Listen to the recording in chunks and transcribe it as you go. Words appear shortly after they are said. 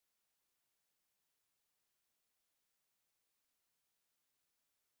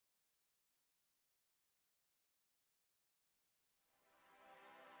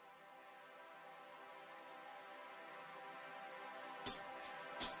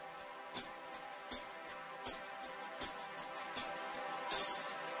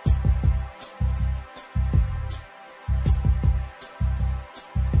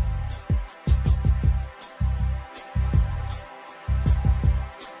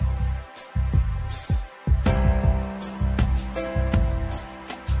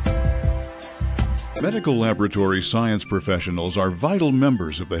Medical laboratory science professionals are vital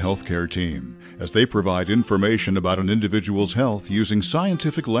members of the healthcare team as they provide information about an individual's health using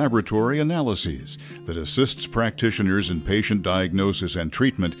scientific laboratory analyses that assists practitioners in patient diagnosis and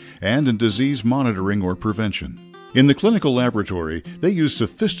treatment and in disease monitoring or prevention. In the clinical laboratory, they use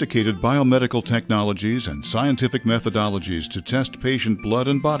sophisticated biomedical technologies and scientific methodologies to test patient blood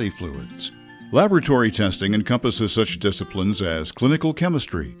and body fluids. Laboratory testing encompasses such disciplines as clinical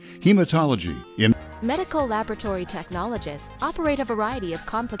chemistry, hematology, Medical laboratory technologists operate a variety of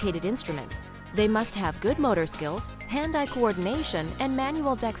complicated instruments. They must have good motor skills, hand-eye coordination, and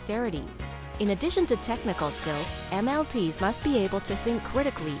manual dexterity. In addition to technical skills, MLTs must be able to think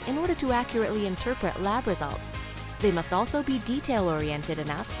critically in order to accurately interpret lab results. They must also be detail-oriented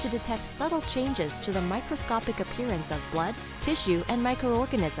enough to detect subtle changes to the microscopic appearance of blood, tissue, and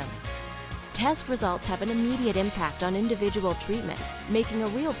microorganisms. Test results have an immediate impact on individual treatment, making a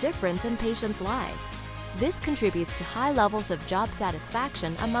real difference in patients' lives. This contributes to high levels of job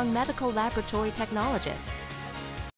satisfaction among medical laboratory technologists.